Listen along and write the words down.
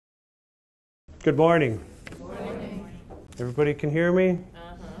Good morning. Good morning. Everybody can hear me?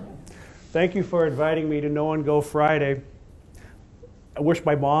 Thank you for inviting me to No and Go Friday. I wish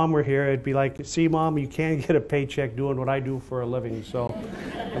my mom were here. I'd be like, see, Mom, you can't get a paycheck doing what I do for a living, so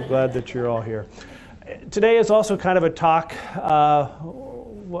I'm glad that you're all here. Today is also kind of a talk.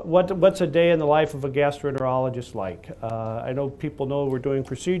 What's a day in the life of a gastroenterologist like? I know people know we're doing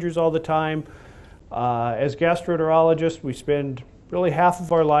procedures all the time. As gastroenterologists, we spend really half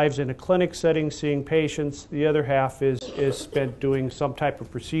of our lives in a clinic setting seeing patients. The other half is spent doing some type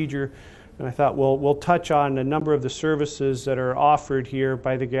of procedure. And I thought, well, we'll touch on a number of the services that are offered here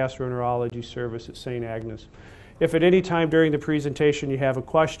by the gastroenterology service at St. Agnes. If at any time during the presentation you have a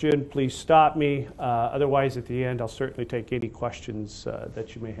question, please stop me. Otherwise, at the end, I'll certainly take any questions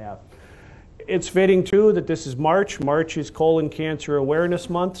that you may have. It's fitting, too, that this is March. March is Colon Cancer Awareness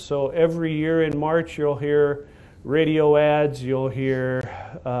Month, so every year in March you'll hear radio ads, you'll hear,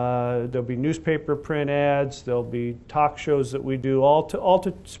 there'll be newspaper print ads, there'll be talk shows that we do, all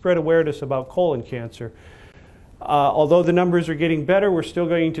to spread awareness about colon cancer. Although the numbers are getting better, we're still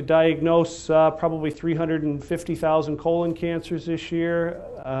going to diagnose probably 350,000 colon cancers this year.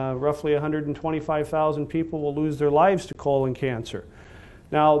 Roughly 125,000 people will lose their lives to colon cancer.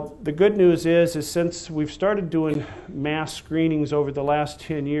 Now, the good news is since we've started doing mass screenings over the last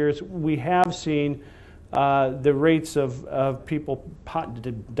 10 years, we have seen the rates of people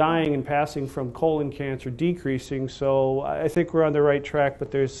dying and passing from colon cancer decreasing. So I think we're on the right track,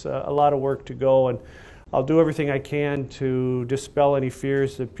 but there's a lot of work to go, and I'll do everything I can to dispel any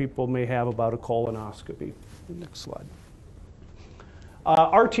fears that people may have about a colonoscopy. Next slide.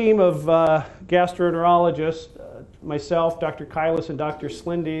 Our team of gastroenterologists, myself, Dr. Kylis, and Dr.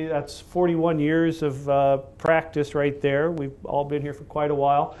 Slindy, that's 41 years of practice right there. We've all been here for quite a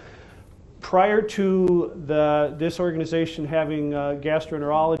while. Prior to this organization having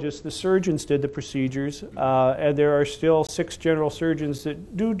gastroenterologists, the surgeons did the procedures, and there are still 6 general surgeons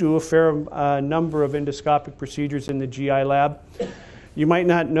that do a fair number of endoscopic procedures in the GI lab. You might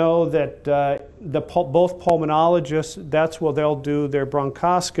not know that both pulmonologists, that's where they'll do their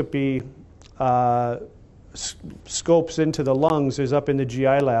bronchoscopy scopes into the lungs, is up in the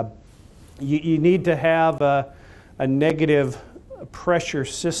GI lab. You need to have a negative pressure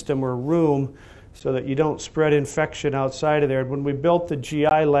system or room so that you don't spread infection outside of there. When we built the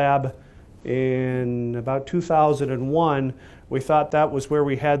GI lab in about 2001, we thought that was where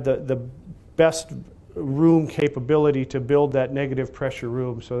we had the best room capability to build that negative pressure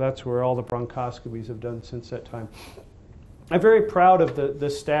room. So that's where all the bronchoscopies have done since that time. I'm very proud of the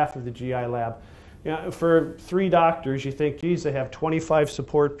staff of the GI lab. You know, for 3 doctors, you think, geez, they have 25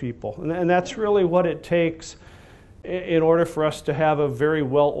 support people. And that's really what it takes in order for us to have a very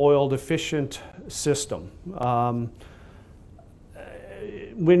well-oiled, efficient system.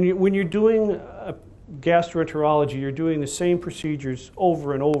 When you're doing gastroenterology, you're doing the same procedures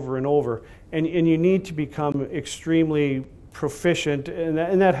over and over and over, and you need to become extremely proficient,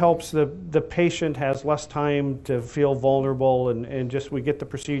 and that helps the patient has less time to feel vulnerable, and just we get the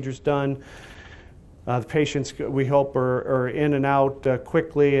procedures done. The patients, we hope, are in and out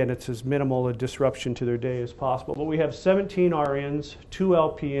quickly, and it's as minimal a disruption to their day as possible. But we have 17 RNs, 2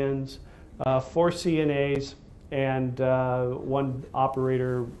 LPNs, 4 CNAs, and 1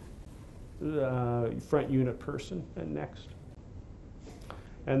 operator front unit person. And next.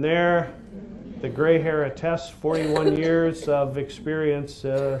 And there, the gray hair attests 41 years of experience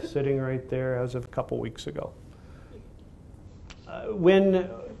sitting right there as of a couple weeks ago.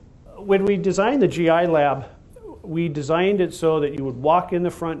 When we designed the GI lab, we designed it so that you would walk in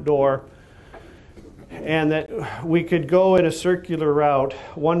the front door and that we could go in a circular route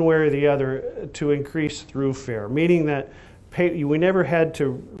one way or the other to increase throughfare, meaning that we never had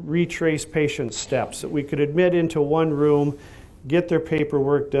to retrace patients' steps, that we could admit into one room, get their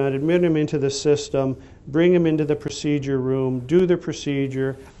paperwork done, admit them into the system, bring them into the procedure room, do the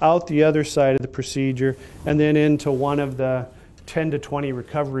procedure, out the other side of the procedure, and then into one of the 10 to 20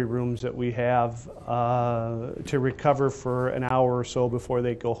 recovery rooms that we have to recover for an hour or so before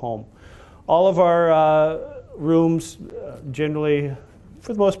they go home. All of our rooms generally,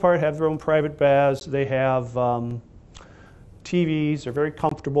 for the most part, have their own private baths. They have TVs. They're very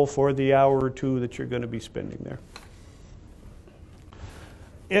comfortable for the hour or 2 that you're going to be spending there.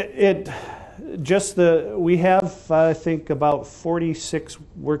 We have, I think, about 46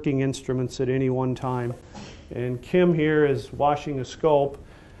 working instruments at any one time. And Kim here is washing a scope.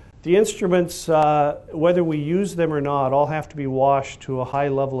 The instruments, whether we use them or not, all have to be washed to a high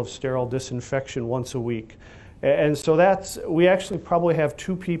level of sterile disinfection once a week. And so we actually probably have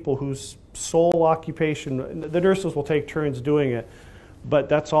 2 people whose sole occupation, the nurses will take turns doing it, But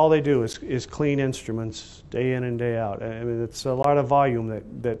that's all they do is clean instruments day in and day out. I mean, it's a lot of volume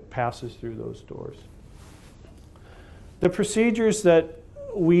that passes through those doors. The procedures that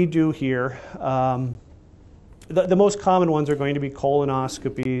we do here, the most common ones are going to be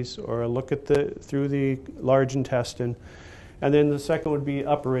colonoscopies, or a look at through the large intestine. And then the second would be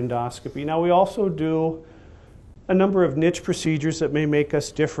upper endoscopy. Now, we also do a number of niche procedures that may make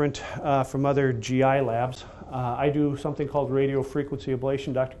us different from other GI labs. I do something called radiofrequency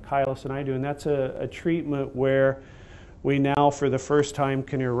ablation, Dr. Kylis and I do, and that's a treatment where we now, for the first time,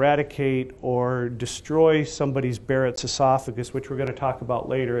 can eradicate or destroy somebody's Barrett's esophagus, which we're going to talk about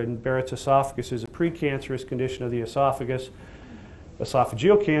later. And Barrett's esophagus is a precancerous condition of the esophagus.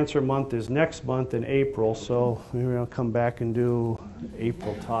 Esophageal cancer month is next month in April, so maybe I'll come back and do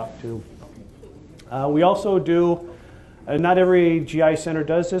April talk too. We also do, not every GI center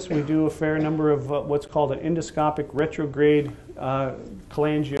does this, we do a fair number of what's called an endoscopic retrograde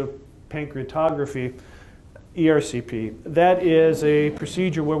cholangiopancreatography, ERCP. That is a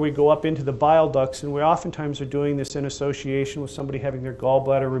procedure where we go up into the bile ducts, and we oftentimes are doing this in association with somebody having their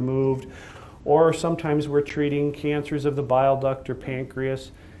gallbladder removed, or sometimes we're treating cancers of the bile duct or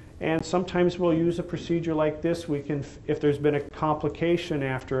pancreas. And sometimes we'll use a procedure like this. We can, if there's been a complication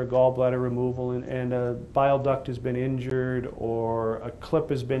after a gallbladder removal and a bile duct has been injured or a clip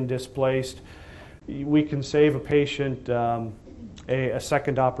has been displaced, we can save a patient a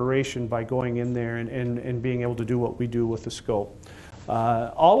second operation by going in there and being able to do what we do with the scope.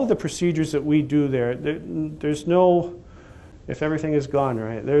 All of the procedures that we do there's no, if everything is gone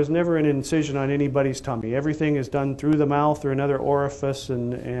right, there's never an incision on anybody's tummy. Everything is done through the mouth or another orifice,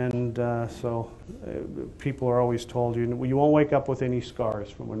 so people are always told you won't wake up with any scars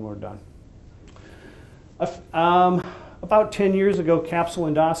from when we're done. About 10 years ago, capsule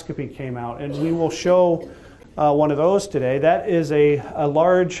endoscopy came out, and we will show one of those today. That is a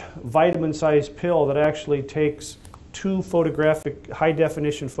large vitamin-sized pill that actually takes 2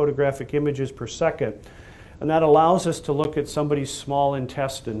 high-definition photographic images per second. And that allows us to look at somebody's small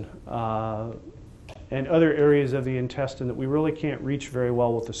intestine and other areas of the intestine that we really can't reach very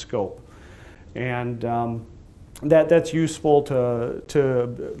well with the scope. And that's useful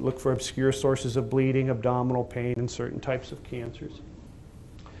to look for obscure sources of bleeding, abdominal pain, and certain types of cancers.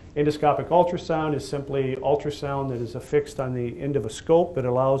 Endoscopic ultrasound is simply ultrasound that is affixed on the end of a scope. It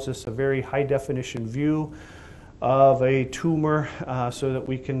allows us a very high-definition view of a tumor so that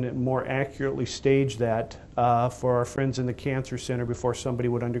we can more accurately stage that for our friends in the cancer center before somebody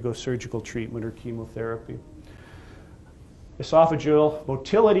would undergo surgical treatment or chemotherapy. Esophageal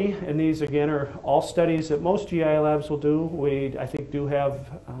motility, and these again are all studies that most GI labs will do. We, I think, do have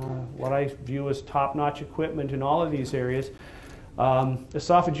what I view as top-notch equipment in all of these areas.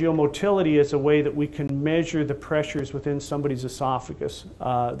 Esophageal motility is a way that we can measure the pressures within somebody's esophagus.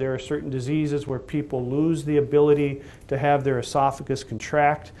 There are certain diseases where people lose the ability to have their esophagus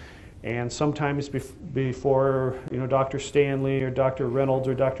contract, and sometimes before Dr. Stanley or Dr. Reynolds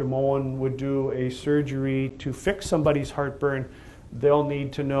or Dr. Moen would do a surgery to fix somebody's heartburn, they'll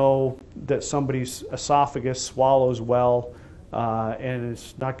need to know that somebody's esophagus swallows well and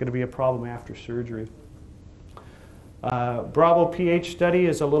it's not going to be a problem after surgery. Bravo pH study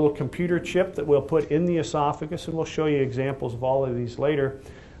is a little computer chip that we'll put in the esophagus, and we'll show you examples of all of these later,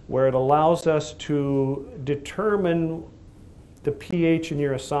 where it allows us to determine the pH in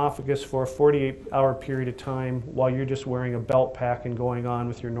your esophagus for a 48-hour period of time while you're just wearing a belt pack and going on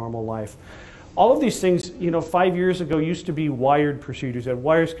with your normal life. All of these things, 5 years ago used to be wired procedures. You had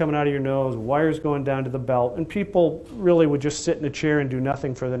wires coming out of your nose, wires going down to the belt, and people really would just sit in a chair and do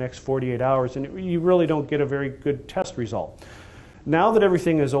nothing for the next 48 hours, and you really don't get a very good test result. Now that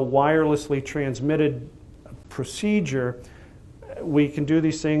everything is a wirelessly transmitted procedure, we can do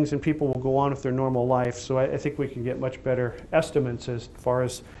these things and people will go on with their normal life, so I think we can get much better estimates as far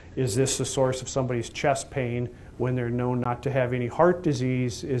as, is this the source of somebody's chest pain when they're known not to have any heart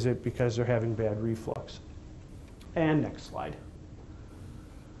disease? Is it because they're having bad reflux? And next slide.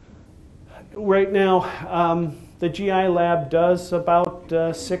 Right now, the GI lab does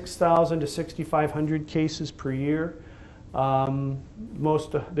about 6,000 to 6,500 cases per year.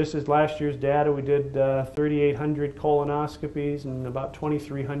 This is last year's data. We did 3,800 colonoscopies and about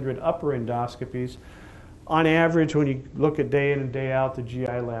 2,300 upper endoscopies. On average, when you look at day in and day out, the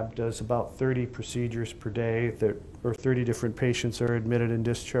GI lab does about 30 procedures per day, or 30 different patients are admitted and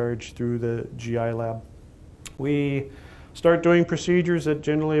discharged through the GI lab. We start doing procedures at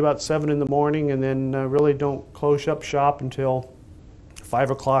generally about 7 in the morning and then really don't close up shop until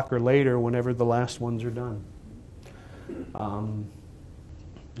 5 o'clock or later whenever the last ones are done.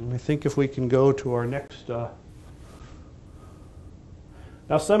 I think if we can go to our next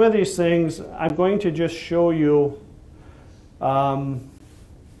Now some of these things, I'm going to just show you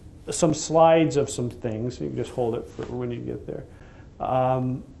some slides of some things. You can just hold it for when you get there.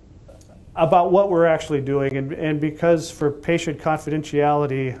 About what we're actually doing. And because for patient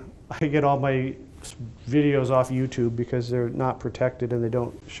confidentiality, I get all my videos off YouTube because they're not protected and they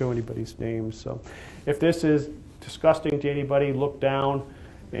don't show anybody's names. So if this is disgusting to anybody, look down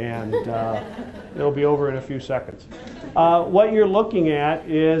and it'll be over in a few seconds. What you're looking at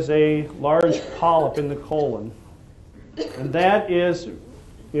is a large polyp in the colon. And that is,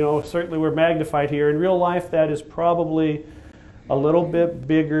 certainly we're magnified here. In real life, that is probably a little bit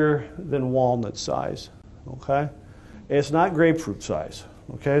bigger than walnut size, okay? It's not grapefruit size,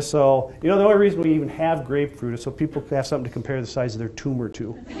 okay? So, the only reason we even have grapefruit is so people can have something to compare the size of their tumor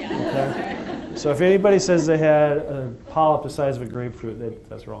to, okay? So if anybody says they had a polyp the size of a grapefruit,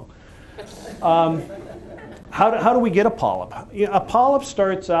 that's wrong. How do we get a polyp? A polyp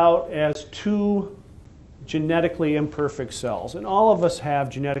starts out as two genetically imperfect cells, and all of us have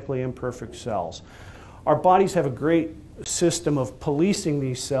genetically imperfect cells. Our bodies have a great system of policing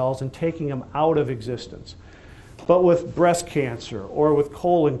these cells and taking them out of existence. But with breast cancer or with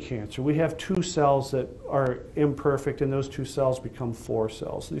colon cancer, we have two cells that are imperfect, and those two cells become 4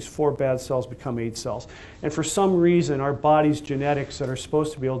 cells. These 4 bad cells become 8 cells. And for some reason, our body's genetics that are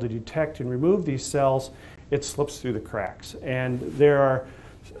supposed to be able to detect and remove these cells, it slips through the cracks. And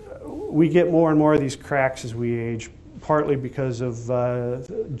we get more and more of these cracks as we age, partly because of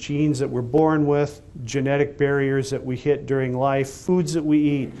genes that we're born with, genetic barriers that we hit during life, foods that we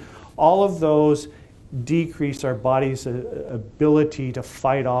eat. All of those decrease our body's ability to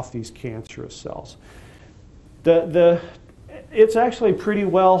fight off these cancerous cells. It's actually pretty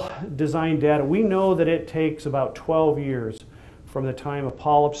well designed data. We know that it takes about 12 years from the time a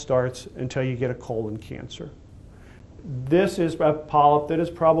polyp starts until you get a colon cancer. This is a polyp that is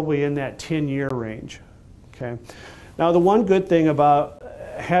probably in that 10-year range. Okay. Now the one good thing about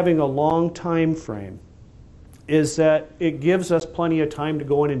having a long time frame is that it gives us plenty of time to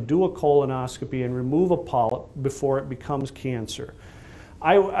go in and do a colonoscopy and remove a polyp before it becomes cancer.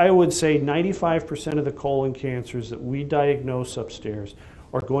 I would say 95% of the colon cancers that we diagnose upstairs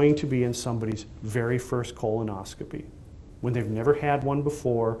are going to be in somebody's very first colonoscopy. When they've never had one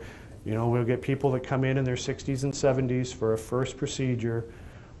before, we'll get people that come in their 60s and 70s for a first procedure,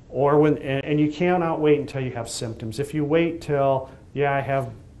 or and you cannot wait until you have symptoms. If you wait till, I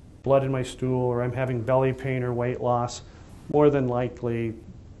have blood in my stool, or I'm having belly pain or weight loss, more than likely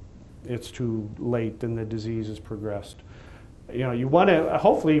it's too late and the disease has progressed. You want to,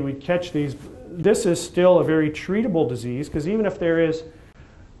 hopefully we catch these. This is still a very treatable disease, because even if there is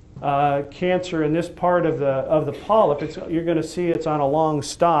cancer in this part of the polyp, you're going to see it's on a long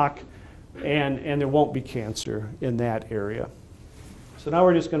stalk, and there won't be cancer in that area. So now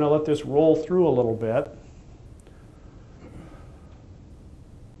we're just going to let this roll through a little bit.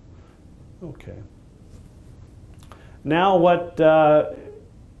 Okay. Now what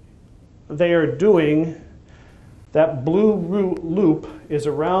they are doing, that blue loop is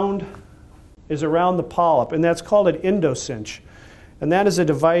around the polyp, and that's called an endocinch. And that is a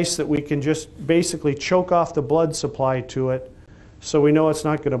device that we can just basically choke off the blood supply to it, so we know it's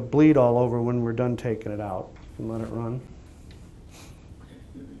not going to bleed all over when we're done taking it out. And let it run.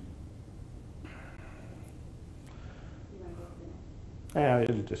 Yeah,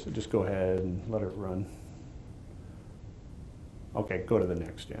 just go ahead and let it run. Okay, go to the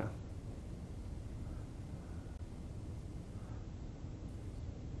next, yeah.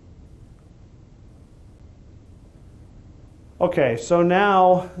 Okay, so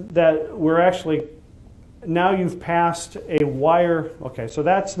now that now you've passed a wire. Okay, so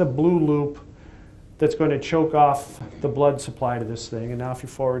that's the blue loop that's going to choke off the blood supply to this thing. And now if you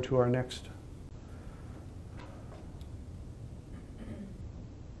forward to our next.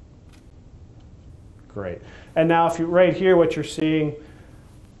 Great. And now if you, right here, what you're seeing,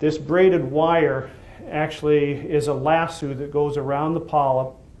 this braided wire actually is a lasso that goes around the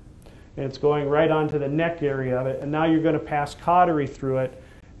polyp, and it's going right onto the neck area of it. And now you're going to pass cautery through it,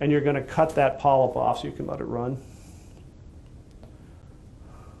 and you're going to cut that polyp off so you can let it run.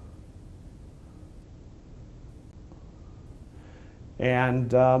 And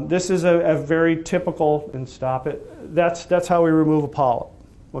this is a very typical, and stop it, that's how we remove a polyp.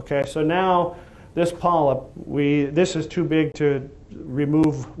 Okay, so now this polyp, this is too big to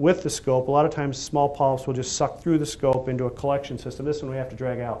remove with the scope. A lot of times small polyps will just suck through the scope into a collection system. This one we have to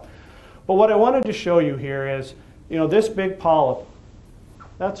drag out. But what I wanted to show you here is, this big polyp,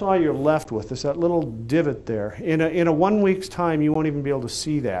 that's all you're left with, is that little divot there. In a 1 week's time, you won't even be able to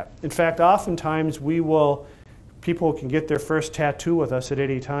see that. In fact, oftentimes we will people can get their first tattoo with us at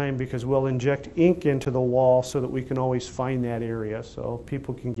any time because we'll inject ink into the wall so that we can always find that area. So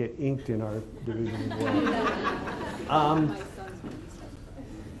people can get inked in our division as well.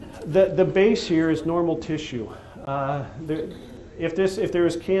 The base here is normal tissue. If there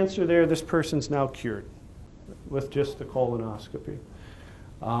is cancer there, this person's now cured with just the colonoscopy.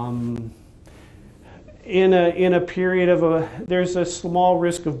 In a period of there's a small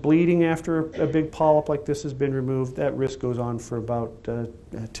risk of bleeding after a big polyp like this has been removed. That risk goes on for about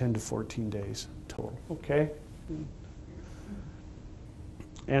 10 to 14 days total. Okay.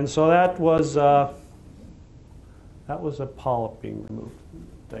 And so that was a polyp being removed.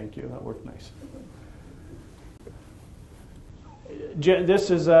 Thank you. That worked nice. This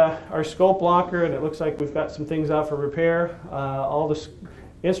is our scope blocker, and it looks like we've got some things out for repair. All the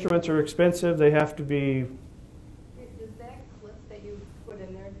instruments are expensive. They have to be. Does that clip that you put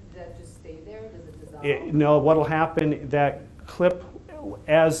in there, does that just stay there? Does it dissolve? No, what'll happen, that clip,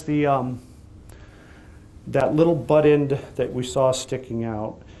 as the that little butt end that we saw sticking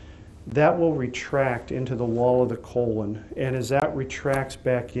out, that will retract into the wall of the colon, and as that retracts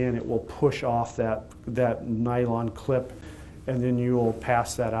back in, it will push off that nylon clip, and then you will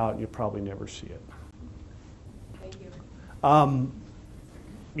pass that out and you'll probably never see it. Thank you.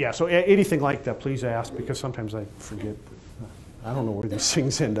 Yeah, so anything like that, please ask, because sometimes I forget. I don't know where these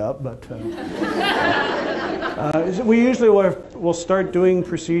things end up, but we usually will start doing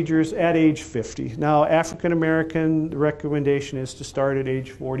procedures at age 50. Now, African American, the recommendation is to start at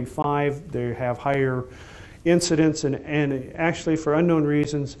age 45. They have higher incidence and actually, for unknown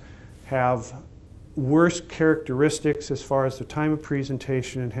reasons, have worse characteristics as far as the time of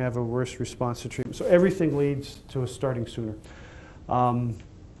presentation and have a worse response to treatment. So everything leads to us starting sooner.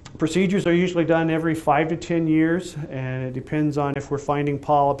 Procedures are usually done every 5 to 10 years, and it depends on if we're finding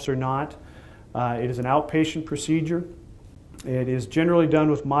polyps or not. It is an outpatient procedure. It is generally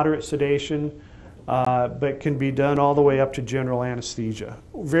done with moderate sedation, but can be done all the way up to general anesthesia.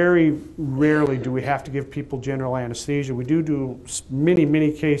 Very rarely do we have to give people general anesthesia. We do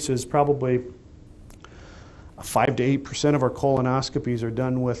many cases, probably 5 to 8% of our colonoscopies are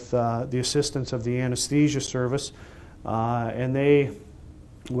done with the assistance of the anesthesia service, and they,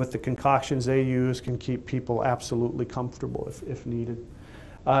 with the concoctions they use, can keep people absolutely comfortable if needed.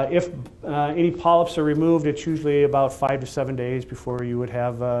 If any polyps are removed, it's usually about 5 to 7 days before you would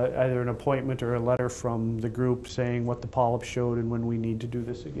have either an appointment or a letter from the group saying what the polyp showed and when we need to do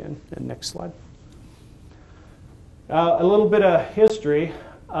this again. And next slide. A little bit of history.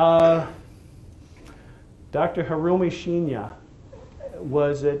 Dr. Hiromi Shinya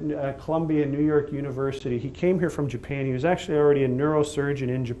was at Columbia, New York University. He came here from Japan. He was actually already a neurosurgeon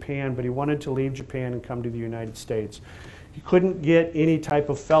in Japan, but he wanted to leave Japan and come to the United States. He couldn't get any type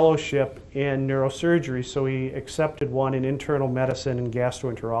of fellowship in neurosurgery, so he accepted one in internal medicine and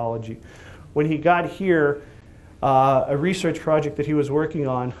gastroenterology. When he got here, a research project that he was working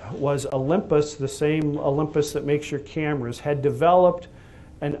on was Olympus, the same Olympus that makes your cameras, had developed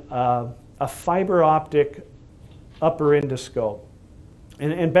a fiber optic upper endoscope.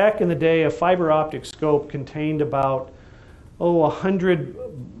 And back in the day, a fiber optic scope contained about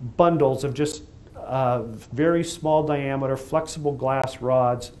 100 bundles of just very small diameter flexible glass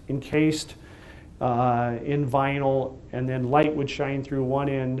rods encased in vinyl, and then light would shine through one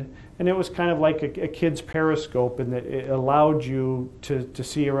end, and it was kind of like a kid's periscope in that it allowed you to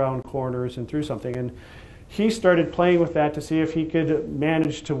see around corners and through something. And he started playing with that to see if he could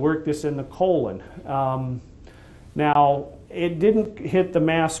manage to work this in the colon. Now, it didn't hit the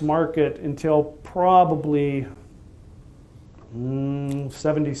mass market until probably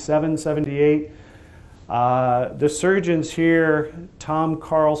 77, 78. The surgeons here, Tom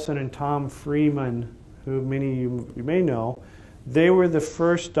Carlson and Tom Freeman, who many of you may know, they were the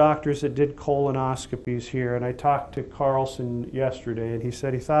first doctors that did colonoscopies here. And I talked to Carlson yesterday, and he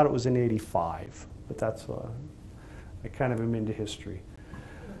said he thought it was in '85. But that's, I kind of am into history.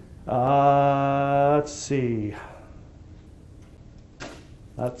 Let's see.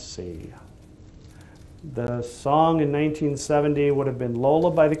 The song in 1970 would have been Lola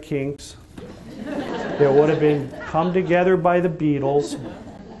by the Kinks. It would have been Come Together by the Beatles.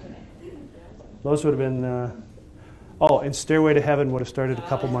 Those would have been, and Stairway to Heaven would have started a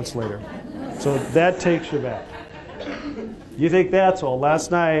couple months later. So that takes you back. You think that's old?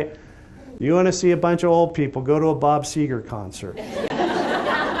 Last night, you want to see a bunch of old people, go to a Bob Seger concert.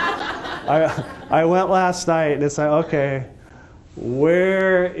 I went last night, and it's like, okay,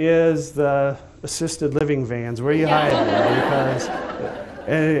 where is the assisted living vans? Where are you hiding? Because,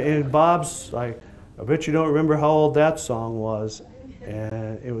 and Bob's like, I bet you don't remember how old that song was.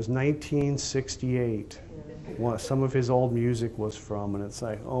 And it was 1968. what some of his old music was from, and it's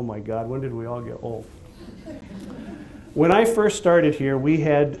like, oh my God, when did we all get old? When I first started here, we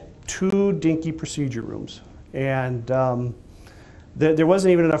had 2 dinky procedure rooms, and there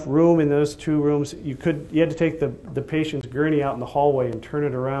wasn't even enough room in those 2 rooms. You had to take the patient's gurney out in the hallway and turn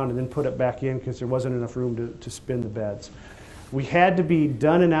it around and then put it back in because there wasn't enough room to spin the beds. We had to be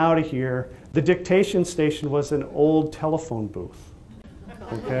done and out of here. The dictation station was an old telephone booth.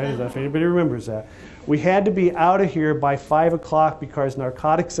 Okay, if anybody remembers that. We had to be out of here by 5 o'clock because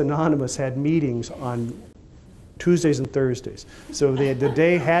Narcotics Anonymous had meetings on Tuesdays and Thursdays. So the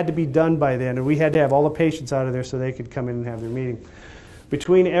day had to be done by then, and we had to have all the patients out of there so they could come in and have their meeting.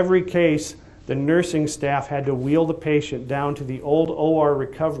 Between every case, the nursing staff had to wheel the patient down to the old OR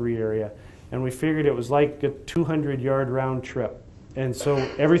recovery area, and we figured it was like a 200-yard round trip. And so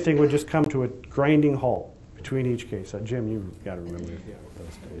everything would just come to a grinding halt between each case. Jim, you've got to remember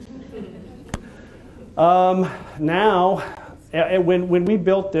those days. Now, when we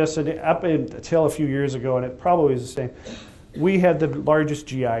built this, and up until a few years ago, and it probably is the same, we had the largest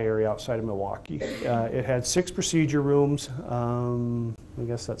GI area outside of Milwaukee. It had 6 procedure rooms. I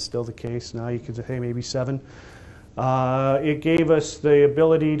guess that's still the case. Now you could say maybe 7. It gave us the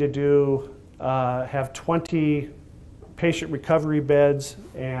ability to have 20 patient recovery beds,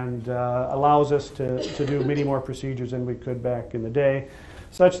 and allows us to do many more procedures than we could back in the day,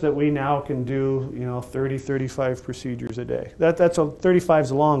 such that we now can do 30, 35 procedures a day. 35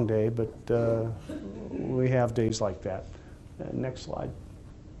 is a long day, but we have days like that. Next slide.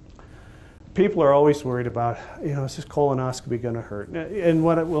 People are always worried about, is this colonoscopy going to hurt? And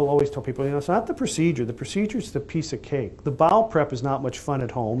what we'll always tell people, it's not the procedure. The procedure is the piece of cake. The bowel prep is not much fun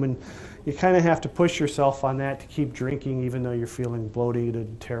at home, and you kind of have to push yourself on that to keep drinking, even though you're feeling bloated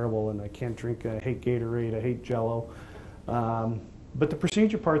and terrible, and I can't drink, I hate Gatorade, I hate Jell-O. But the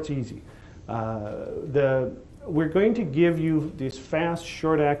procedure part's easy. We're going to give you these fast,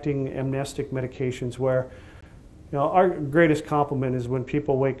 short-acting amnestic medications where, our greatest compliment is when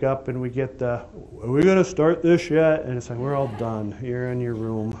people wake up and we get are we going to start this yet? And it's like, we're all done. You're in your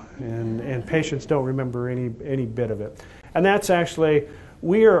room. And patients don't remember any bit of it. And that's actually,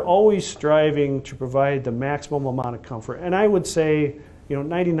 we are always striving to provide the maximum amount of comfort. And I would say,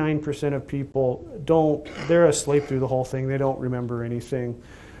 99% of people they're asleep through the whole thing. They don't remember anything.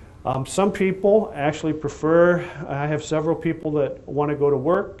 Some people actually prefer, I have several people that want to go to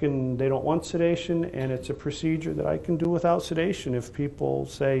work and they don't want sedation, and it's a procedure that I can do without sedation if people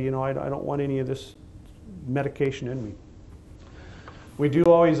say, I don't want any of this medication in me. We do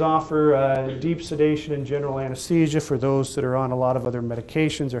always offer deep sedation and general anesthesia for those that are on a lot of other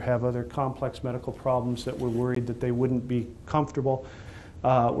medications or have other complex medical problems that we're worried that they wouldn't be comfortable.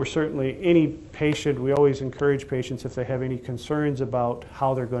 We're certainly, any patient, we always encourage patients if they have any concerns about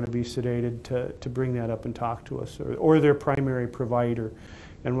how they're going to be sedated to bring that up and talk to us, or their primary provider,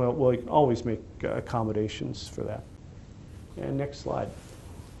 and we'll always make accommodations for that. And next slide.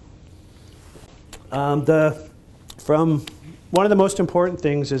 One of the most important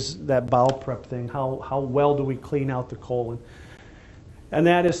things is that bowel prep thing. How well do we clean out the colon? And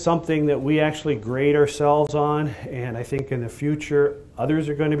that is something that we actually grade ourselves on, and I think in the future others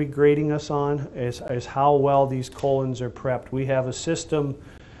are going to be grading us on, is how well these colons are prepped. We have a system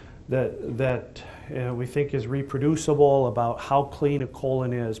that we think is reproducible about how clean a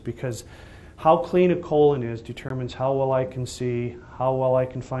colon is, because how clean a colon is determines how well I can see, how well I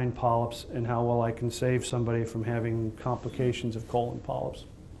can find polyps, and how well I can save somebody from having complications of colon polyps.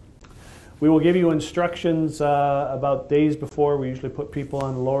 We will give you instructions about days before. We usually put people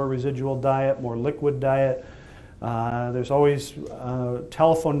on a lower residual diet, more liquid diet. There's always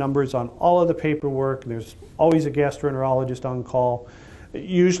telephone numbers on all of the paperwork. There's always a gastroenterologist on call.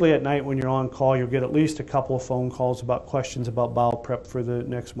 Usually at night when you're on call, you'll get at least a couple of phone calls about questions about bowel prep for the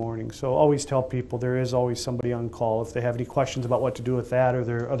next morning. So always tell people there is always somebody on call if they have any questions about what to do with that or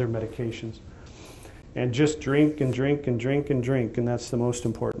their other medications. And just drink and drink and drink and drink, and that's the most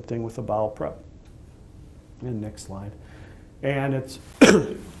important thing with the bowel prep. And next slide. And it's,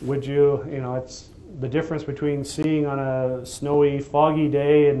 it's the difference between seeing on a snowy, foggy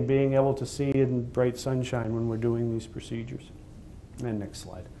day and being able to see in bright sunshine when we're doing these procedures. And next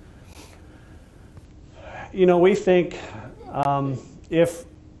slide. We think if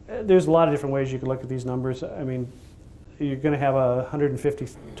there's a lot of different ways you could look at these numbers. I mean, you're going to have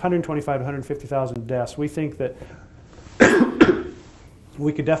 125 to 150,000 deaths. We think that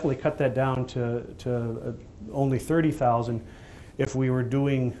we could definitely cut that down to only 30,000 if we were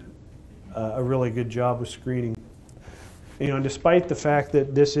doing a really good job with screening. And despite the fact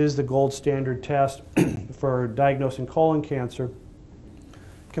that this is the gold standard test for diagnosing colon cancer,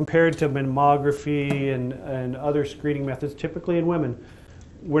 compared to mammography and other screening methods, typically in women,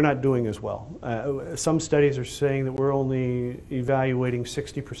 we're not doing as well. Some studies are saying that we're only evaluating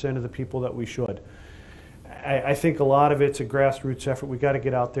 60% of the people that we should. I think a lot of it's a grassroots effort. We got to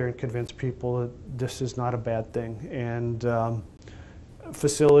get out there and convince people that this is not a bad thing. And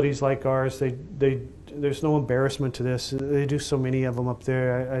facilities like ours, there's no embarrassment to this. They do so many of them up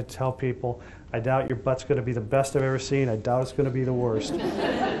there. I tell people, I doubt your butt's going to be the best I've ever seen. I doubt it's going to be the worst.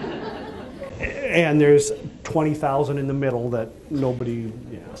 And there's 20,000 in the middle that nobody,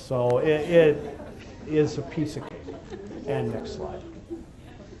 yeah. So it is a piece of cake. And next slide.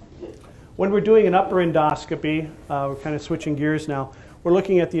 When we're doing an upper endoscopy, we're kind of switching gears now. We're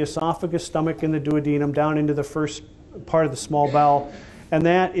looking at the esophagus, stomach, and the duodenum down into the first part of the small bowel. And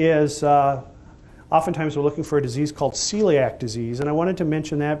that is, oftentimes we're looking for a disease called celiac disease. And I wanted to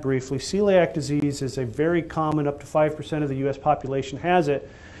mention that briefly. Celiac disease is a very common, up to 5% of the US population has it.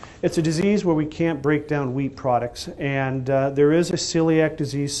 It's a disease where we can't break down wheat products. And there is a celiac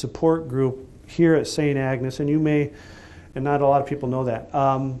disease support group here at St. Agnes, and you may, and not a lot of people know that.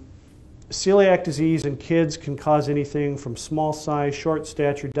 Celiac disease in kids can cause anything from small size, short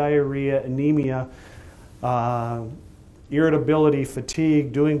stature, diarrhea, anemia, irritability,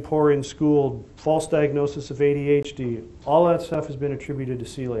 fatigue, doing poor in school, false diagnosis of ADHD. All that stuff has been attributed to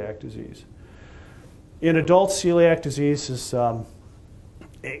celiac disease. In adults, celiac disease is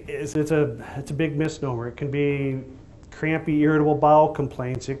it's a big misnomer. It can be crampy, irritable bowel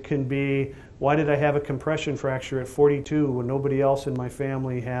complaints. It can be, why did I have a compression fracture at 42 when nobody else in my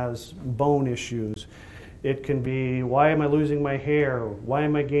family has bone issues? It can be, why am I losing my hair? Why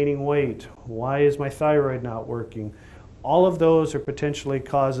am I gaining weight? Why is my thyroid not working? All of those are potentially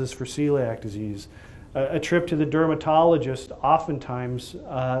causes for celiac disease. A trip to the dermatologist, oftentimes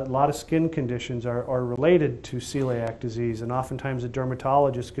a lot of skin conditions are related to celiac disease, and oftentimes a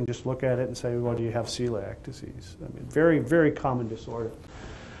dermatologist can just look at it and say, well, do you have celiac disease? I mean, very, very common disorder.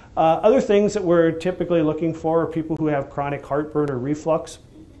 Other things that we're typically looking for are people who have chronic heartburn or reflux.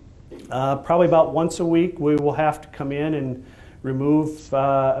 Probably about once a week we will have to come in and remove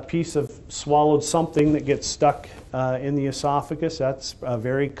a piece of swallowed something that gets stuck in the esophagus. That's a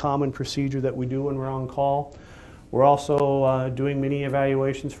very common procedure that we do when we're on call. We're also doing many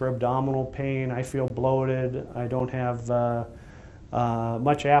evaluations for abdominal pain. I feel bloated. I don't have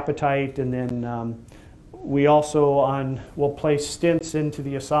much appetite. And then we also will place stents into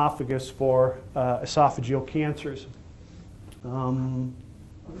the esophagus for esophageal cancers.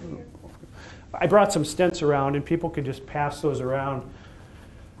 I brought some stents around, and people could just pass those around.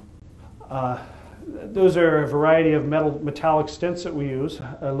 Those are a variety of metallic stents that we use,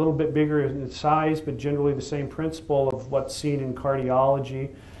 a little bit bigger in size, but generally the same principle of what's seen in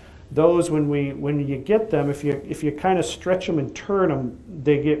cardiology. Those, when you get them, if you kind of stretch them and turn them,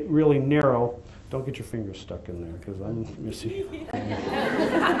 they get really narrow. Don't get your fingers stuck in there, because you see.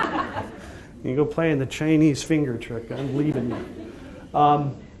 You go playing the Chinese finger trick. I'm leaving you.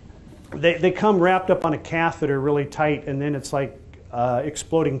 They come wrapped up on a catheter really tight, and then it's like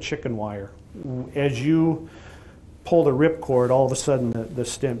exploding chicken wire. As you pull the ripcord, all of a sudden the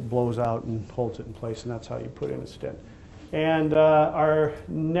stent blows out and holds it in place, and that's how you put in a stent. And our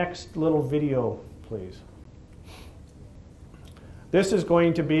next little video, please. This is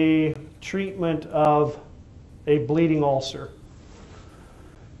going to be treatment of a bleeding ulcer.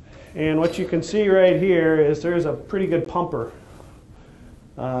 And what you can see right here is there's a pretty good pumper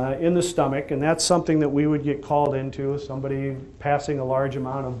in the stomach, and that's something that we would get called into, somebody passing a large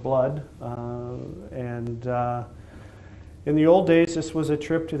amount of blood. In the old days, this was a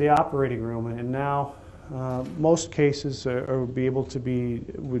trip to the operating room, and now most cases are be able to be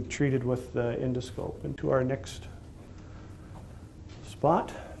treated with the endoscope. And to our next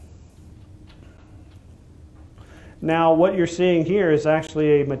spot. Now, what you're seeing here is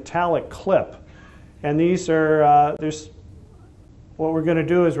actually a metallic clip, and these are what we're going to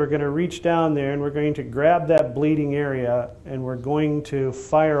do is we're going to reach down there and we're going to grab that bleeding area and we're going to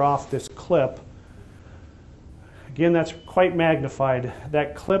fire off this clip. Again, that's quite magnified.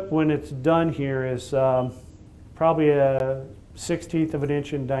 That clip, when it's done here, is probably a 1/16 of an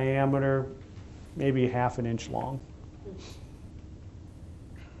inch in diameter, maybe 1/2 an inch long.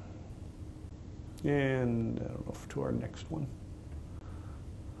 And I don't know, to our next one.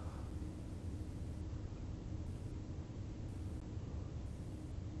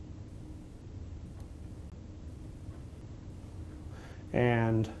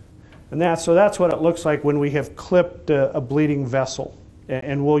 So that's what it looks like when we have clipped a bleeding vessel.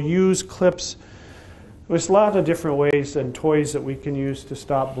 And we'll use clips. There's a lot of different ways and toys that we can use to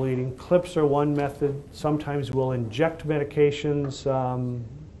stop bleeding. Clips are one method. Sometimes we'll inject medications.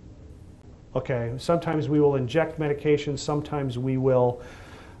 Okay, sometimes we will inject medication, sometimes we will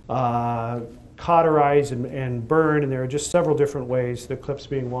cauterize and burn, and there are just several different ways, the clips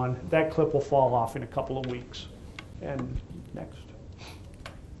being one. That clip will fall off in a couple of weeks. And next.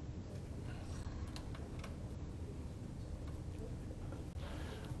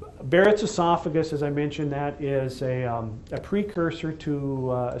 Barrett's esophagus, as I mentioned, that is a precursor to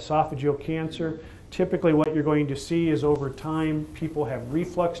esophageal cancer. Typically what you're going to see is over time people have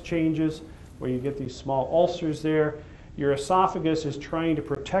reflux changes where you get these small ulcers there. Your esophagus is trying to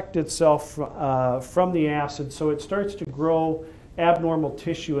protect itself from the acid, so it starts to grow abnormal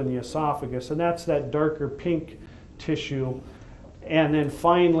tissue in the esophagus, and that's that darker pink tissue. And then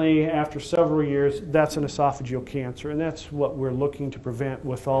finally, after several years, that's an esophageal cancer, and that's what we're looking to prevent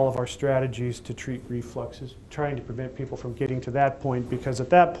with all of our strategies to treat reflux, is trying to prevent people from getting to that point, because at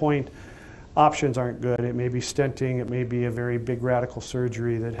that point, options aren't good. It may be stenting, it may be a very big radical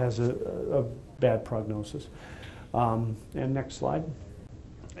surgery that has a bad prognosis. And next slide.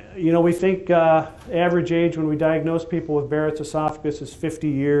 You know, we think average age when we diagnose people with Barrett's esophagus is 50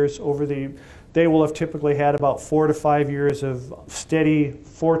 years. They will have typically had about 4 to 5 years of steady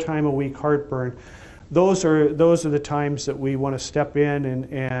 4-time-a-week heartburn. Those are the times that we want to step in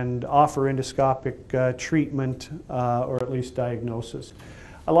and offer endoscopic treatment or at least diagnosis.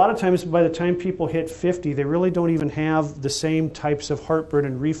 A lot of times by the time people hit 50, they really don't even have the same types of heartburn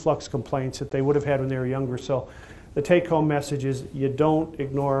and reflux complaints that they would have had when they were younger. So the take-home message is you don't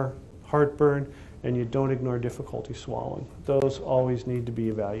ignore heartburn and you don't ignore difficulty swallowing. Those always need to be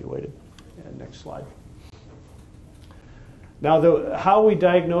evaluated. And next slide. Now, how we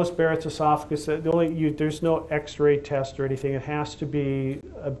diagnose Barrett's esophagus, there's no x-ray test or anything. It has to be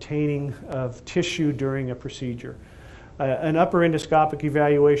obtaining of tissue during a procedure. An upper endoscopic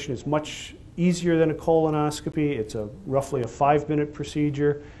evaluation is much easier than a colonoscopy. It's roughly a 5-minute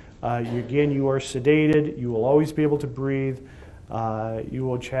procedure. Again, you are sedated. You will always be able to breathe. You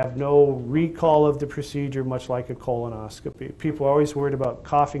will have no recall of the procedure, much like a colonoscopy. People are always worried about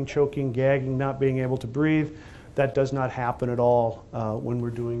coughing, choking, gagging, not being able to breathe. That does not happen at all when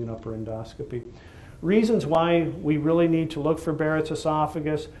we're doing an upper endoscopy. Reasons why we really need to look for Barrett's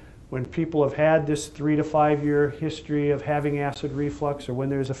esophagus: when people have had this 3 to 5 year history of having acid reflux, or when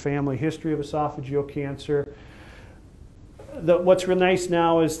there's a family history of esophageal cancer. What's real nice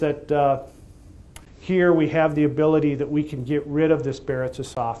now is that here we have the ability that we can get rid of this Barrett's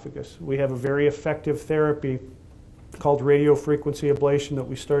esophagus. We have a very effective therapy called radiofrequency ablation that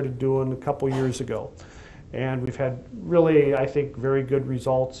we started doing a couple years ago. And we've had really, I think, very good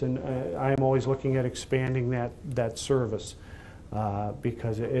results, and I'm always looking at expanding that service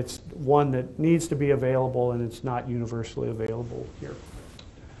because it's one that needs to be available and it's not universally available here.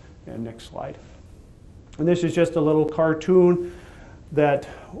 And next slide. And this is just a little cartoon that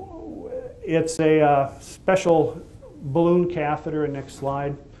it's a special balloon catheter, and next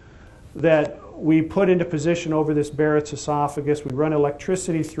slide, that we put into position over this Barrett's esophagus. We run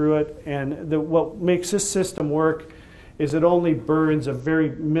electricity through it, and what makes this system work is it only burns a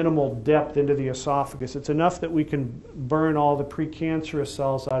very minimal depth into the esophagus. It's enough that we can burn all the precancerous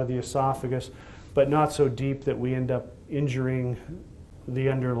cells out of the esophagus, but not so deep that we end up injuring the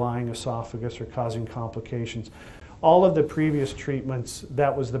underlying esophagus or causing complications. All of the previous treatments,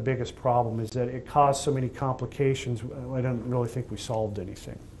 that was the biggest problem, is that it caused so many complications. I don't really think we solved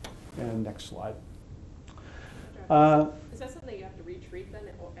anything. And next slide. Is that something you have to retreat then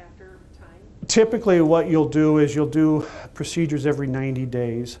after time? Typically what you'll do is you'll do procedures every 90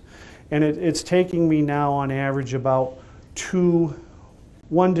 days. And it's taking me now on average about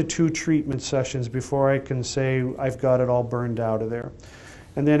 1 to 2 treatment sessions before I can say I've got it all burned out of there.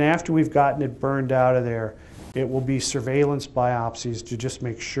 And then after we've gotten it burned out of there, it will be surveillance biopsies to just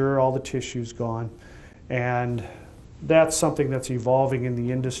make sure all the tissue's gone. And that's something that's evolving in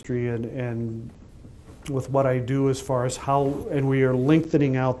the industry and with what I do as far as how, and we are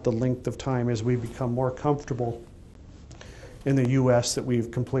lengthening out the length of time as we become more comfortable in the US that we've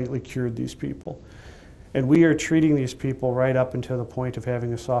completely cured these people. And we are treating these people right up until the point of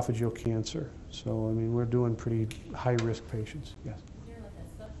having esophageal cancer. So, I mean, we're doing pretty high-risk patients. Yes? Is there like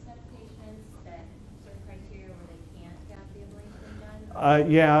a subset of patients that certain criteria where they can't have the ablation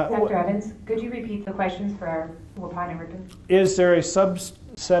done? Yeah. Dr. Evans, could you repeat the questions for our Waupun and Ripon? Is there a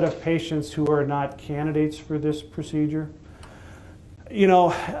subset of patients who are not candidates for this procedure? You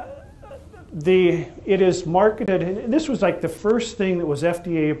know, it is marketed, and this was like the first thing that was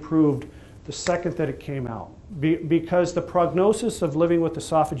FDA approved the second that it came out, because the prognosis of living with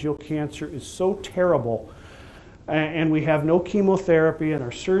esophageal cancer is so terrible, and we have no chemotherapy, and our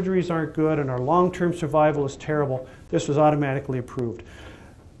surgeries aren't good, and our long-term survival is terrible. This was automatically approved.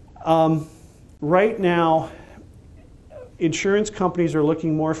 right now, insurance companies are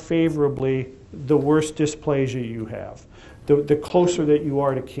looking more favorably the worse dysplasia you have, the closer that you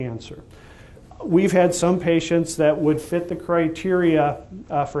are to cancer. We've had some patients that would fit the criteria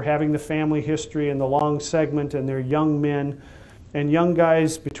for having the family history and the long segment, and they're young men. And young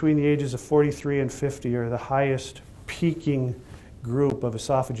guys between the ages of 43 and 50 are the highest peaking group of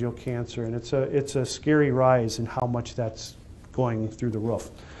esophageal cancer, and it's a scary rise in how much that's going through the roof.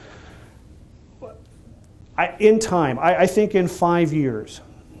 In time, I think in 5 years,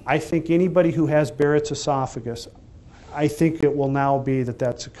 I think anybody who has Barrett's esophagus, I think it will now be that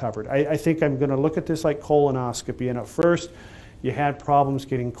that's covered. I think I'm going to look at this like colonoscopy, and at first you had problems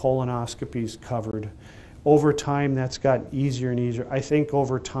getting colonoscopies covered. Over time, that's gotten easier and easier. I think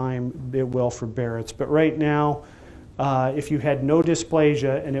over time it will for Barrett's. But right now, if you had no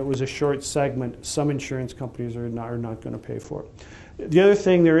dysplasia and it was a short segment, some insurance companies are not going to pay for it. The other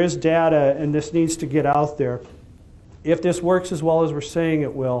thing, there is data, and this needs to get out there. If this works as well as we're saying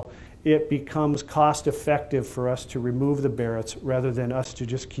it will, it becomes cost effective for us to remove the Barrett's rather than us to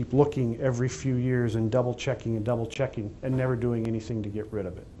just keep looking every few years and double checking and never doing anything to get rid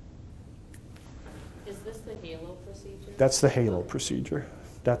of it. Is this the Halo procedure? That's the Halo procedure.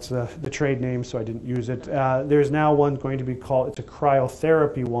 That's the trade name, so I didn't use it. There's now one going to be called, it's a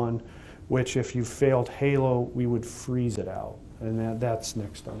cryotherapy one, which if you failed Halo, we would freeze it out. And that's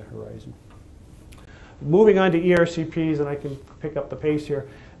next on the horizon. Moving on to ERCPs, and I can pick up the pace here.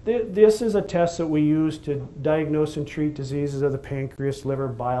 This is a test that we use to diagnose and treat diseases of the pancreas, liver,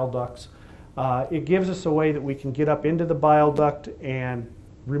 bile ducts. It gives us a way that we can get up into the bile duct and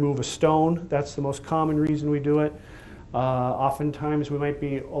remove a stone. That's the most common reason we do it. Oftentimes we might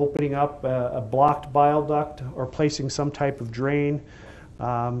be opening up a blocked bile duct or placing some type of drain.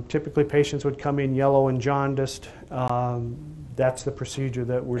 Typically patients would come in yellow and jaundiced. That's the procedure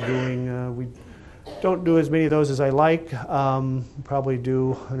that we're doing. We don't do as many of those as I like. Probably do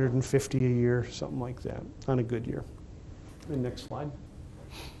 150 a year, something like that, on a good year. The next slide.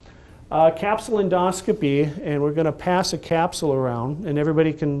 Capsule endoscopy, and we're going to pass a capsule around, and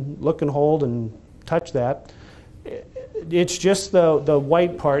everybody can look and hold and touch that. It's just the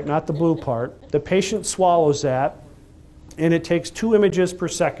white part, not the blue part. The patient swallows that, and it takes 2 images per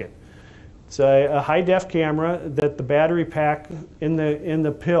second. It's a high-def camera that the battery pack in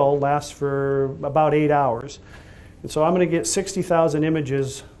the pill lasts for about 8 hours. And so I'm going to get 60,000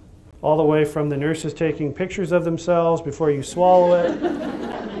 images all the way from the nurses taking pictures of themselves before you swallow it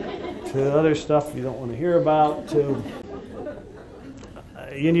to other stuff you don't want to hear about, to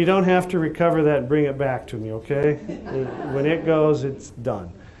and you don't have to recover that and bring it back to me, okay? When it goes, it's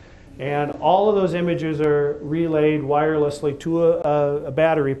done. And all of those images are relayed wirelessly to a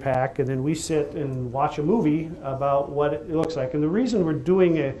battery pack, and then we sit and watch a movie about what it looks like. And the reason we're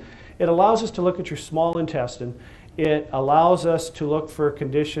doing it, it allows us to look at your small intestine. It allows us to look for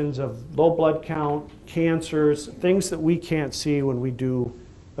conditions of low blood count, cancers, things that we can't see when we do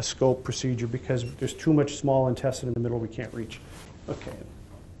a scope procedure because there's too much small intestine in the middle we can't reach. Okay.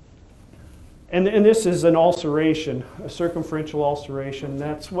 And this is an ulceration, a circumferential ulceration.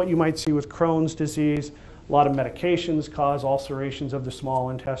 That's what you might see with Crohn's disease. A lot of medications cause ulcerations of the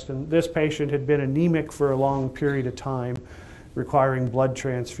small intestine. This patient had been anemic for a long period of time, requiring blood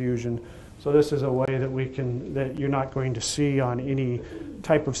transfusion. So this is a way that you're not going to see on any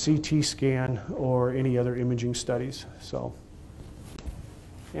type of CT scan or any other imaging studies. So,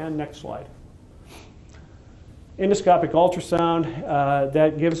 and next slide. Endoscopic ultrasound,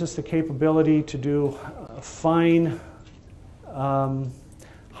 that gives us the capability to do fine,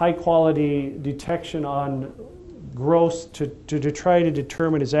 high-quality detection on growth to try to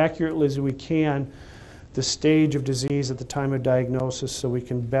determine as accurately as we can the stage of disease at the time of diagnosis so we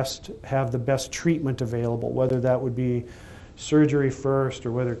can best have the best treatment available, whether that would be surgery first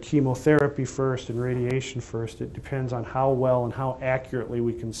or whether chemotherapy first and radiation first. It depends on how well and how accurately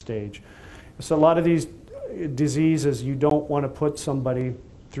we can stage. So a lot of these diseases, you don't want to put somebody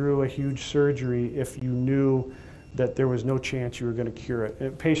through a huge surgery if you knew that there was no chance you were going to cure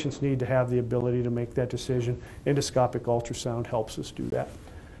it. Patients need to have the ability to make that decision. Endoscopic ultrasound helps us do that.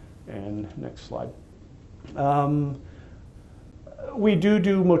 And next slide. We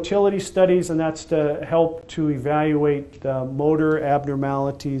do motility studies, and that's to help to evaluate motor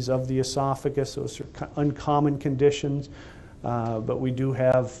abnormalities of the esophagus. Those are uncommon conditions, but we do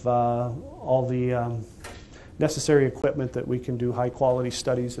have all the necessary equipment that we can do high-quality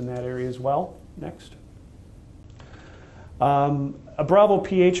studies in that area as well. Next. A Bravo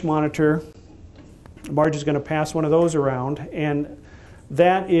pH monitor. Marge is going to pass one of those around, and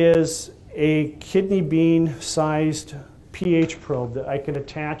that is a kidney bean-sized pH probe that I can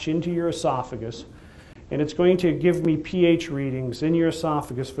attach into your esophagus, and it's going to give me pH readings in your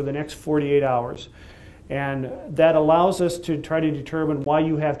esophagus for the next 48 hours. And that allows us to try to determine why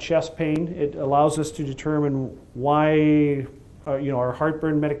you have chest pain. It allows us to determine why our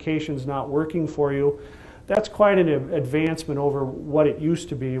heartburn medication is not working for you. That's quite an advancement over what it used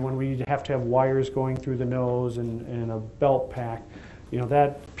to be when we have to have wires going through the nose and a belt pack.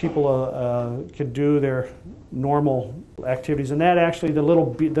 That people could do their normal activities. And that actually, the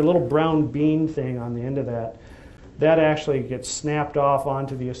little brown bean thing on the end of that actually gets snapped off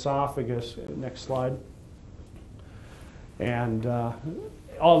onto the esophagus. Next slide. And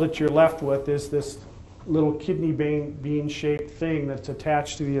all that you're left with is this little kidney bean shaped thing that's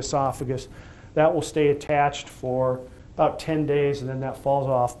attached to the esophagus. That will stay attached for about 10 days, and then that falls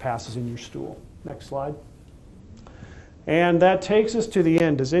off, passes in your stool. Next slide. And that takes us to the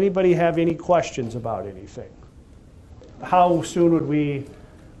end. Does anybody have any questions about anything? How soon would we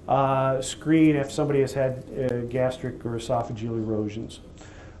screen if somebody has had gastric or esophageal erosions?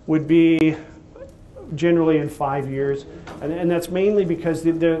 Would be generally in 5 years. And that's mainly because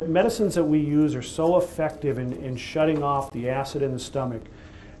the medicines that we use are so effective in shutting off the acid in the stomach.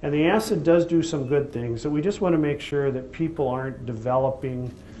 And the acid does do some good things, so we just want to make sure that people aren't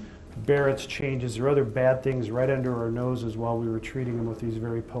developing Barrett's changes or other bad things right under our noses while we were treating them with these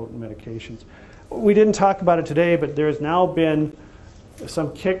very potent medications. We didn't talk about it today, but there's now been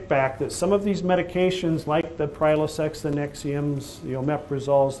some kickback that some of these medications, like the Prilosec, the Nexiums, the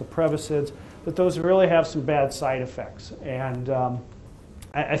Omeprazoles, the Prevacid, that those really have some bad side effects. And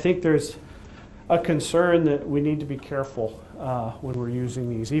I think there's a concern that we need to be careful when we're using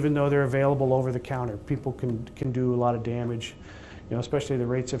these. Even though they're available over the counter, people can do a lot of damage. Especially the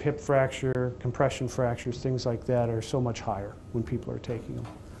rates of hip fracture, compression fractures, things like that are so much higher when people are taking them.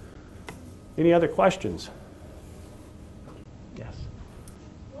 Any other questions? Yes?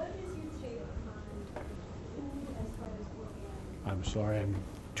 What is your take on food as far as organic? I'm sorry, I'm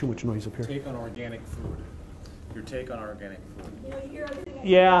too much noise up here. Take on organic food. Your take on organic food. You hear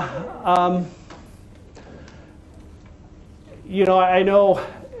everything I know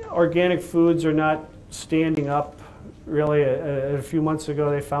organic foods are not standing up. Really, a few months ago,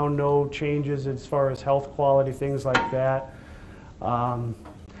 they found no changes as far as health quality, things like that.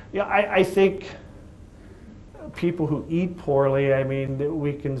 I think people who eat poorly,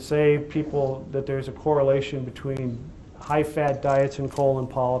 we can say that there's a correlation between high-fat diets and colon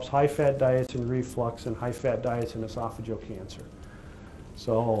polyps, high-fat diets and reflux, and high-fat diets and esophageal cancer.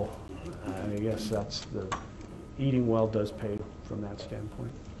 So I guess that's eating well does pay from that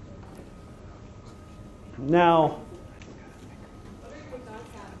standpoint. Now,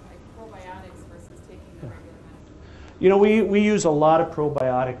 we use a lot of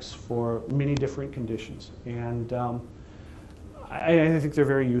probiotics for many different conditions, and I think they're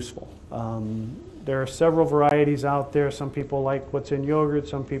very useful. There are several varieties out there. Some people like what's in yogurt.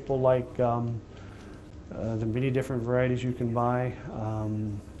 Some people like the many different varieties you can buy.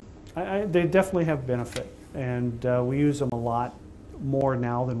 They definitely have benefit, and we use them a lot more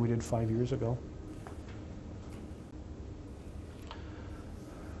now than we did 5 years ago.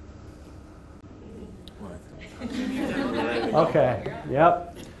 Okay,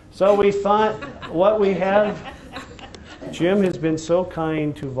 yep. So we thought what we have, Jim has been so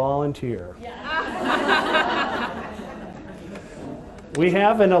kind to volunteer. We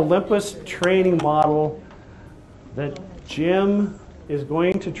have an Olympus training model that Jim is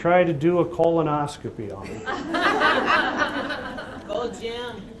going to try to do a colonoscopy on. Go,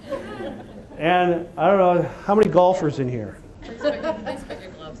 Jim. And I don't know, how many golfers in here?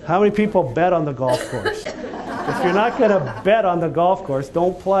 How many people bet on the golf course? If you're not going to bet on the golf course,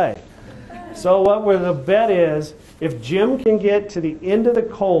 don't play. So the bet is, if Jim can get to the end of the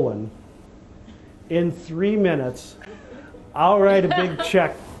colon in 3 minutes, I'll write a big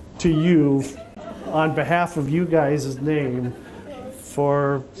check to you on behalf of you guys' name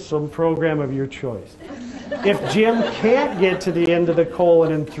for some program of your choice. If Jim can't get to the end of the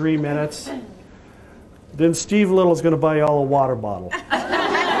colon in 3 minutes, then Steve Little is going to buy you all a water bottle.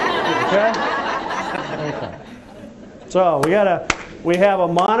 Okay? Okay. So we have a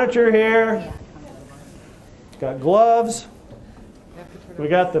monitor here. Got gloves. We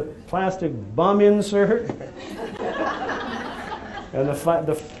got the plastic bum insert. And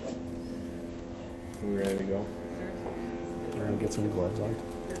we ready to go? We're going to get some gloves on.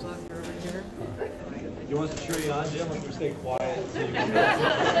 You want us to cheer you on, Jim? Let's stay quiet so you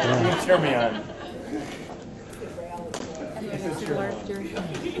can cheer me on.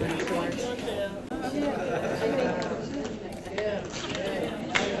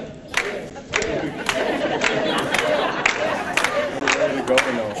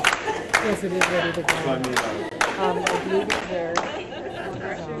 Yes, it is ready to So I go. mean, I believe it's there.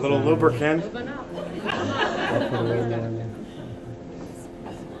 a little lubricant.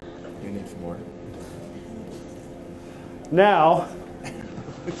 You need some more. Now,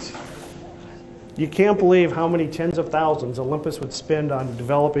 you can't believe how many tens of thousands Olympus would spend on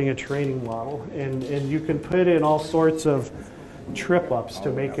developing a training model. And you can put in all sorts of trip-ups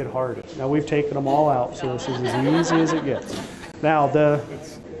to make it harder. Now, we've taken them all out, so this is as easy as it gets. Now,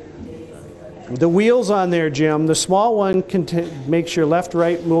 the wheels on there, Jim, the small one makes your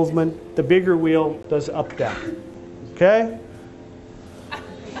left-right movement. The bigger wheel does up-down. Okay?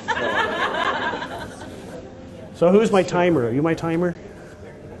 So who's my timer? Are you my timer?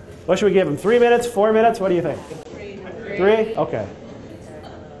 What should we give him? 3 minutes? 4 minutes? What do you think? 3? Okay.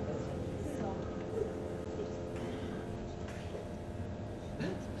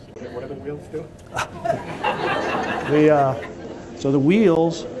 What do the wheels do? So the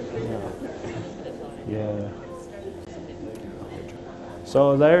wheels. Yeah.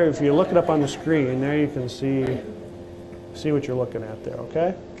 So there, if you look it up on the screen, there you can see what you're looking at there.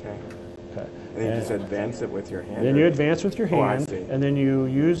 Okay. Okay. Okay. And you just advance it with your hand. Then you advance with your Oh, I hand, see. and then you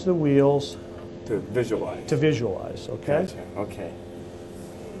use the wheels To visualize. to visualize. Okay. Gotcha. Okay.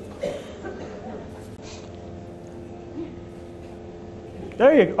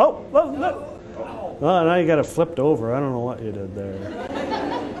 There you go. Oh, look, look. Oh, now you got it flipped over. I don't know what you did there.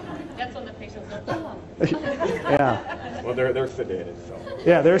 That's when the patients go, Yeah. Well, they're sedated, so.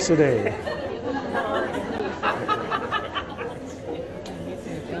 Yeah, they're sedated.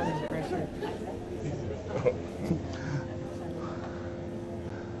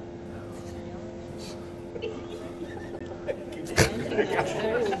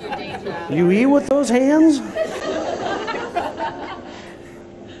 You eat with those hands?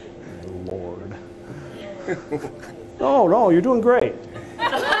 Lord. Oh, no, you're doing great.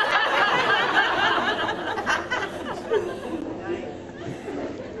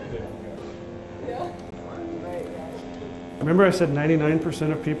 Remember I said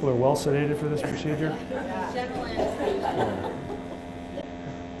 99% of people are well sedated for this procedure? general anesthesia.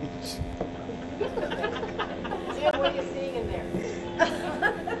 What are you seeing in there?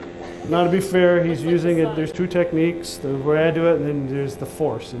 Now, to be fair, he's using it. There's two techniques. The way I do it, and then there's the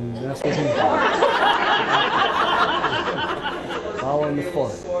force, and that's what he's doing. Following the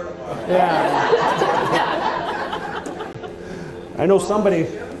force. Yeah. I know somebody.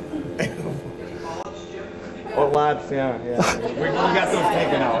 Oh, lots, yeah. We got those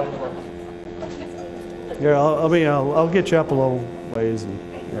taken out. Here, I'll get you up a little ways, and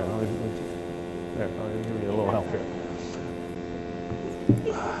yeah, I'll give you a little help here.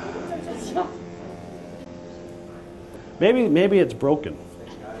 Maybe it's broken.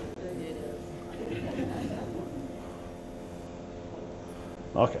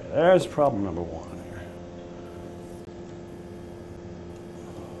 Okay, there's problem number one here.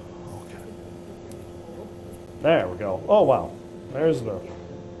 Okay. There we go. Oh wow, there's the.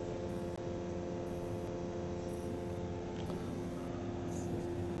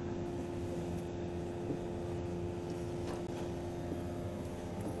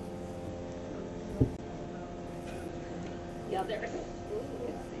 Yeah, there.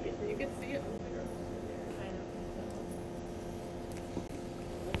 You can see it.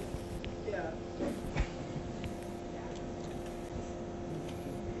 Yeah.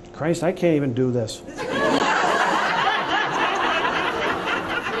 Christ, I can't even do this.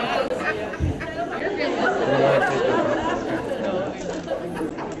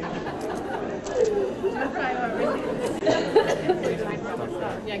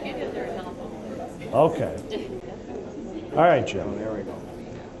 Okay. All right, Jim. There we go.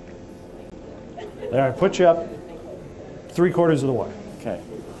 There, I put you up 3/4 of the way. Okay.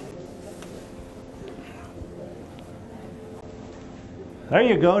 There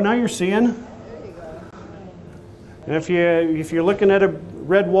you go. Now you're seeing. And if you're looking at a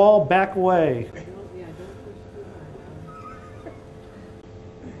red wall, back away.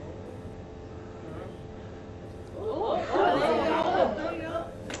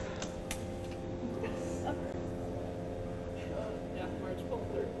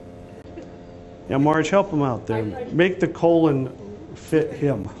 Yeah, Marge, help him out there. Make the colon fit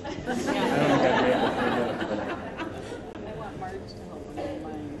him. I want Marge to help with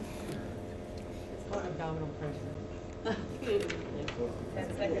mine. It's called abdominal pressure.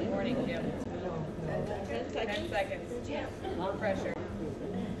 10-second warning, Jim. 10 seconds. Long pressure.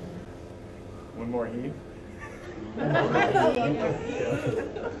 One more heave.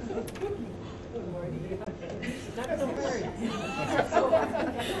 Not so hard.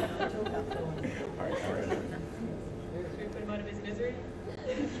 Should we put him out of his misery?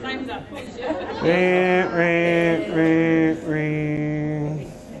 Time's up.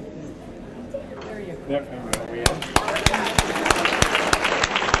 Definitely.